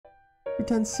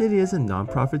Pretend City is a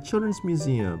non-profit children's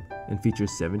museum and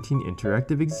features 17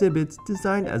 interactive exhibits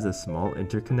designed as a small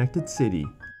interconnected city.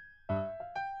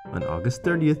 On August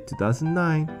 30th,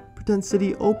 2009, Pretend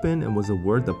City opened and was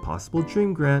awarded the Possible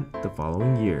Dream Grant the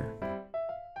following year.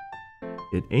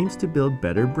 It aims to build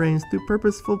better brains through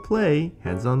purposeful play,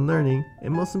 hands-on learning,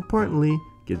 and most importantly,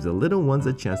 gives the little ones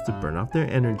a chance to burn off their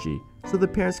energy so the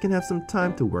parents can have some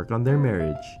time to work on their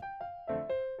marriage.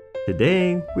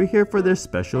 Today, we're here for their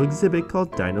special exhibit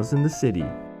called Dinos in the City.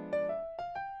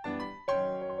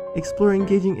 Explore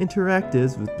engaging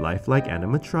interactives with lifelike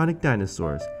animatronic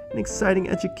dinosaurs and exciting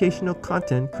educational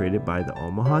content created by the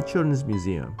Omaha Children's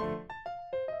Museum.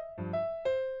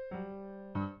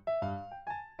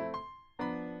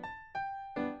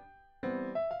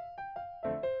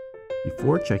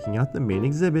 Before checking out the main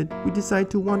exhibit, we decide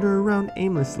to wander around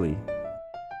aimlessly.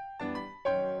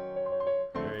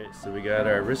 Alright, so we got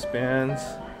our wristbands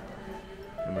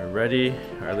and we're ready,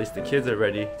 or at least the kids are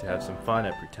ready to have some fun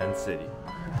at Pretend City.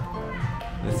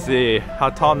 Let's see how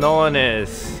tall Nolan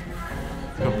is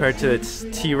compared to its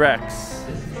T-Rex.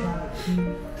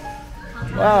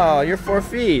 Wow, you're 4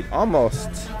 feet,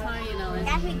 almost.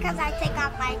 That's because I take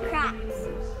off my Crocs.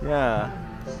 Yeah.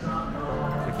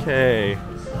 Okay,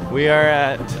 we are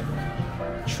at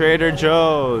Trader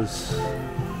Joe's.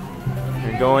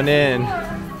 We're going in.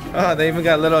 Oh, they even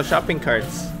got little shopping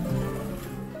carts.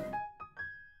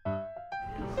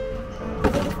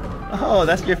 Oh,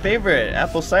 that's your favorite,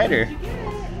 apple cider.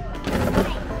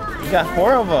 You got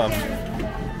 4 of them.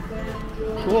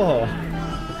 Cool.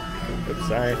 Oops,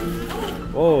 sorry.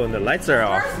 Oh, and the lights are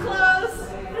off.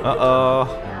 Uh-oh.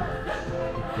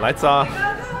 Lights off.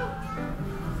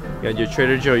 You got your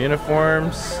Trader Joe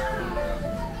uniforms.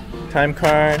 Time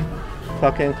card.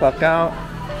 Clock in, clock out.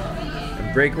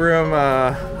 The break room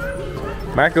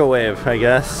microwave, I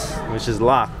guess, which is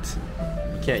locked.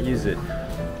 You can't use it.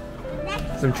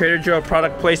 Some Trader Joe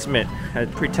product placement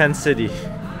at Pretend City.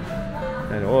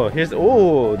 And oh, here's,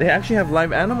 oh, they actually have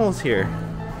live animals here.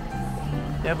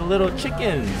 They have little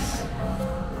chickens.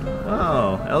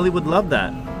 Oh, Ellie would love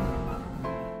that.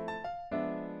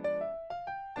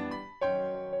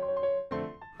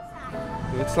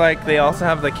 Looks like they also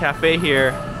have the cafe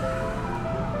here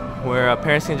where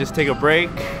parents can just take a break,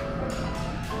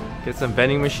 get some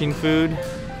vending machine food.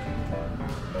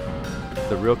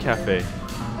 The real cafe.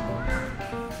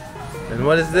 And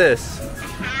what is this?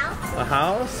 A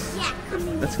house? Yeah, come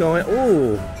in. Let's go in.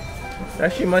 Ooh, it's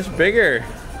actually much bigger.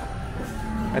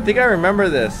 I think I remember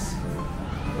this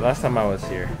last time I was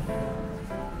here.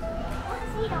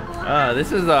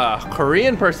 This is a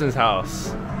Korean person's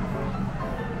house.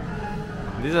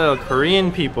 These are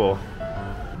Korean people.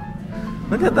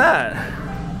 Look at that.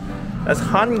 That's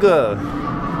Hangul.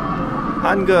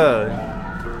 Hangul.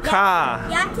 Ka.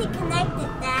 You have to connect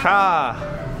it that. Ka.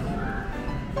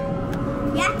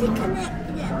 You have to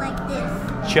connect it like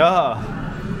this. Cha.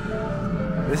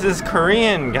 This is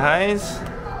Korean, guys.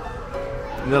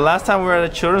 The last time we were at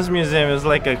a children's museum, it was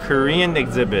like a Korean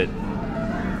exhibit.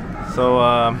 So,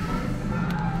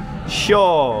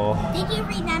 show. Did you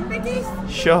remember this?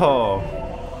 Show.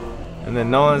 And then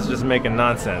Nolan's just making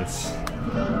nonsense.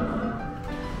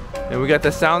 And we got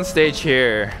the sound stage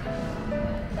here,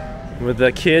 where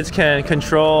the kids can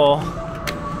control.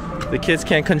 The kids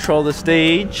can control the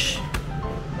stage.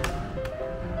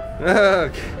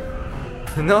 Look,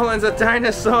 Nolan's a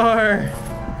dinosaur.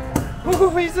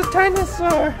 Ooh, he's a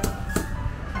dinosaur.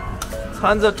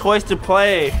 Tons of toys to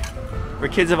play for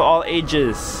kids of all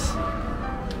ages.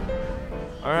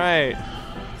 All right,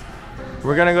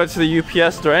 we're gonna go to the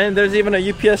UPS store, and there's even a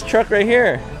UPS truck right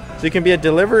here, so you can be a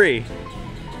delivery.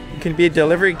 You can be a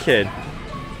delivery kid.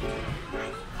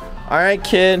 All right,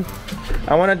 kid,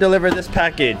 I want to deliver this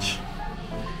package.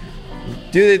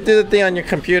 Do the thing on your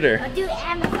computer. I'll do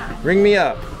Amazon. Ring me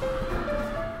up.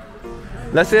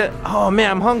 That's it. Oh man,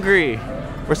 I'm hungry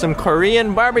for some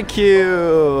Korean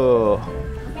barbecue.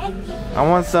 I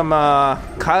want some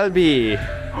kalbi.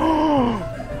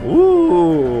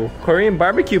 Ooh, Korean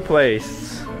barbecue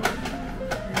place.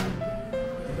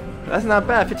 That's not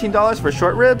bad. $15 for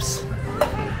short ribs.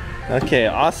 Okay,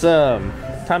 awesome.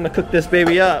 Time to cook this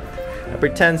baby up at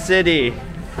Pretend City.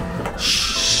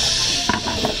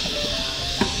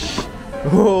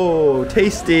 Oh,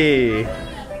 tasty.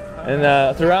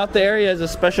 And throughout the area is a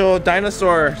special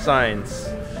dinosaur signs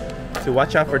to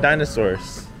watch out for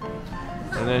dinosaurs.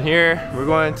 And then here we're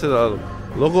going to the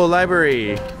local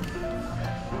library.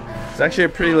 It's actually a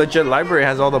pretty legit library. It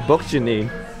has all the books you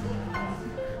need.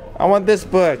 I want this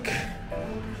book.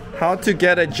 How to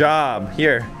Get a Job.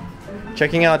 Here,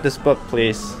 checking out this book,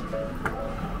 please.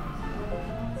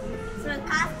 So it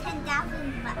costs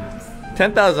 $10,000.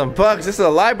 10,000 bucks. This is a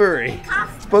library.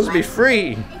 It's supposed to be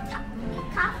free. It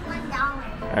costs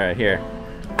 $1. All right, here.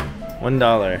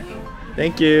 $1.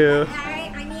 Thank you.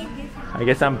 Alright, I need to do something. I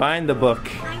guess I'm buying the book.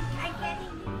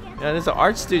 Yeah, there's an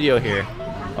art studio here.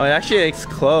 Oh, actually it's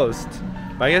closed.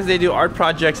 But I guess they do art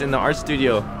projects in the art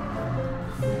studio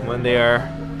when they are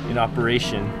in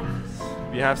operation.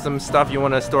 If you have some stuff you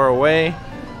want to store away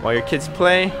while your kids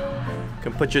play, you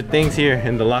can put your things here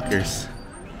in the lockers.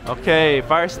 Okay,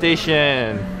 fire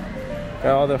station.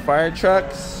 Got all the fire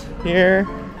trucks here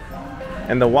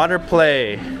and the water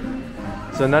play.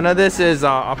 So none of this is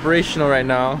operational right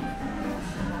now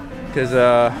because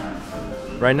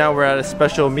right now we're at a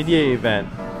special media event.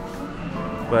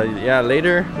 But yeah,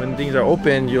 later when things are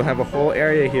open, you'll have a whole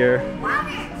area here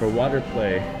for water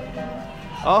play.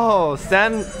 Oh,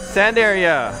 sand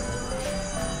area.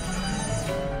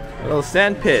 A little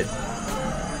sand pit.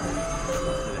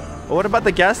 Well, what about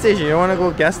the gas station? You want to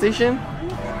go gas station?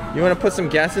 You want to put some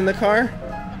gas in the car?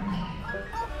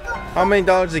 How many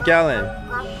dollars a gallon?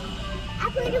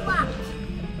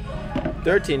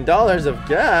 $13 of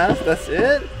gas? That's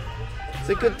it? It's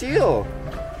a good deal.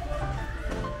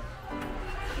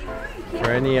 For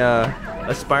any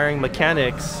aspiring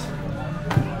mechanics,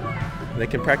 they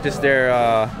can practice their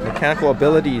mechanical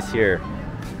abilities here.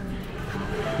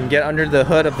 You can get under the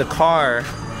hood of the car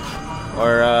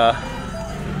or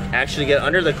actually get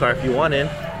under the car if you wanted.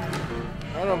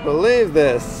 I don't believe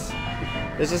this.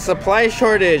 There's a supply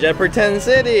shortage at Pretend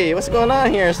City. What's going on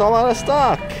here? It's all out of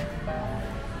stock.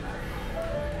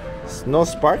 No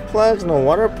spark plugs, no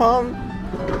water pump.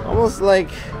 Almost like,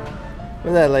 what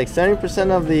is that, like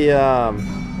 70% of the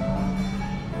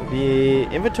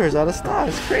inventory is out of stock.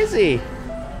 It's crazy.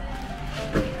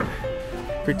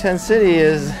 Pretend City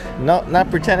is not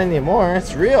pretend anymore.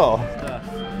 It's real.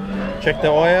 Check the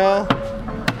oil.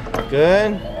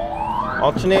 Good.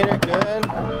 Alternator, good.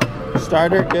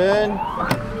 Starter, good.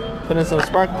 Put in some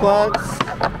spark plugs.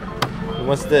 And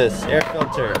what's this? Air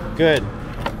filter. Good.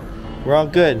 We're all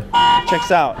good.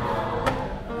 Checks out.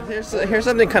 Here's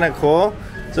something kind of cool.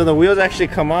 So the wheels actually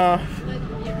come off.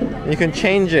 You can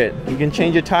change it. You can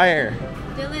change a tire.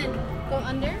 Dylan, go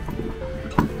under.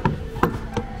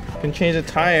 You can change the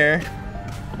tire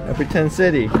at Pretend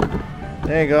City.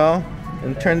 There you go.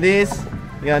 And turn these.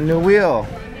 You got a new wheel.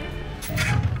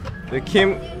 The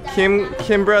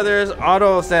Kim Brothers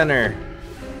Auto Center.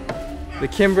 The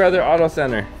Kim Brother Auto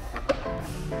Center.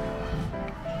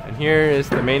 And here is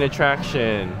the main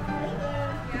attraction.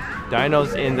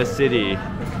 Dinos in the city.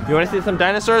 You want to see some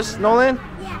dinosaurs, Nolan?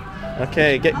 Yeah.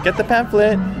 Okay, get the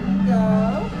pamphlet.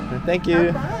 Go. Thank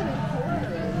you.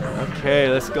 Okay,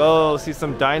 let's go see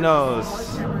some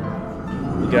dinos.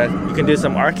 You can do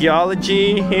some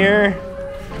archaeology here.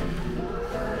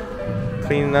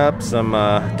 Clean up some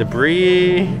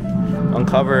debris.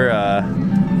 Uncover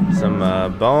some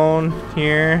bone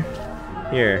here.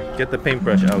 Here, get the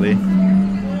paintbrush, Ellie.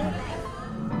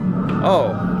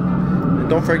 Oh, and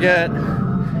don't forget,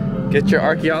 get your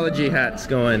archaeology hats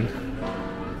going.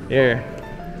 Here,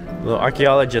 little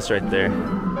archaeologist right there.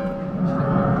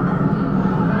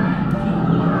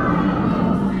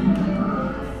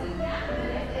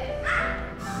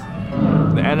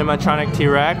 The animatronic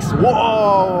T-Rex.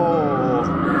 Whoa!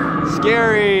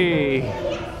 Scary!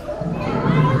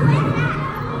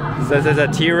 It says it's a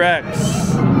T-Rex.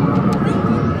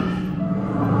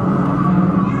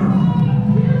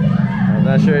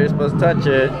 I'm not sure you're supposed to touch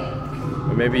it,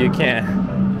 or maybe you can't.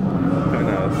 Who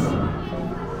knows?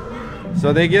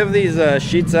 So they give these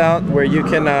sheets out where you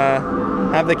can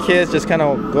have the kids just kind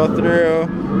of go through,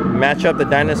 match up the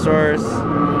dinosaurs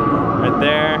right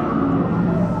there,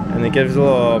 and it gives a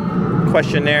little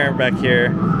questionnaire back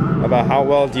here about how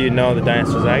well do you know the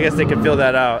dinosaurs. I guess they can fill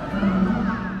that out.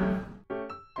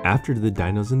 After the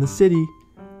dinos in the city,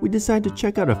 we decide to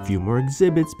check out a few more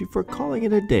exhibits before calling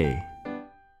it a day.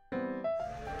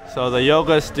 So the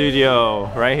yoga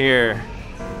studio right here.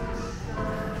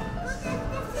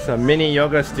 It's a mini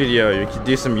yoga studio. You can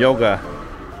do some yoga.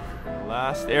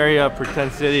 Last area of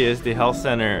Pretend City is the health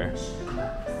center.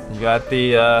 You got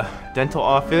the dental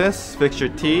office. Fix your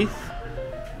teeth.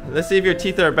 Let's see if your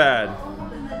teeth are bad.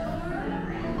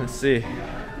 Let's see.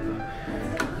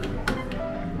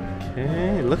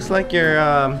 Okay, it looks like you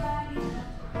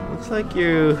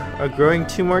are growing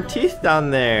 2 more teeth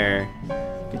down there.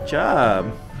 Good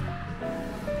job.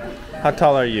 How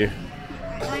tall are you?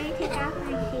 I want to take off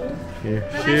my shoes. Your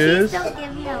But shoes. my shoes don't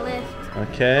give me a lift.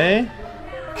 Okay.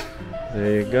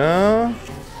 There you go.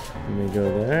 Let me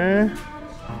go there.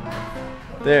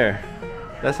 There.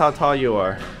 That's how tall you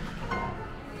are.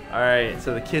 Alright,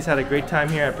 so the kids had a great time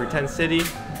here at Pretend City.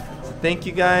 So Thank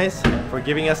you guys for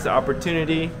giving us the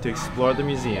opportunity to explore the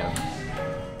museum.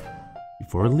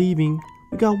 Before leaving,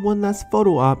 we got one last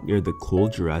photo op near the cool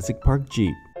Jurassic Park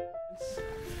Jeep.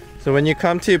 So when you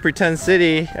come to Pretend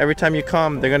City, every time you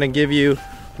come, they're gonna give you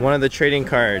one of the trading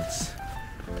cards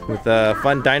with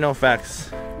fun dino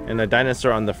facts and a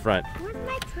dinosaur on the front. Where's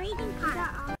my trading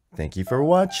card? Thank you for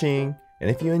watching, and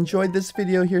if you enjoyed this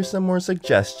video, here's some more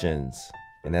suggestions.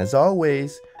 And as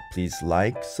always, please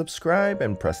like, subscribe,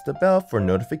 and press the bell for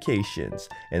notifications.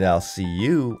 And I'll see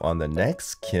you on the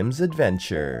next Kim's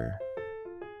Adventure.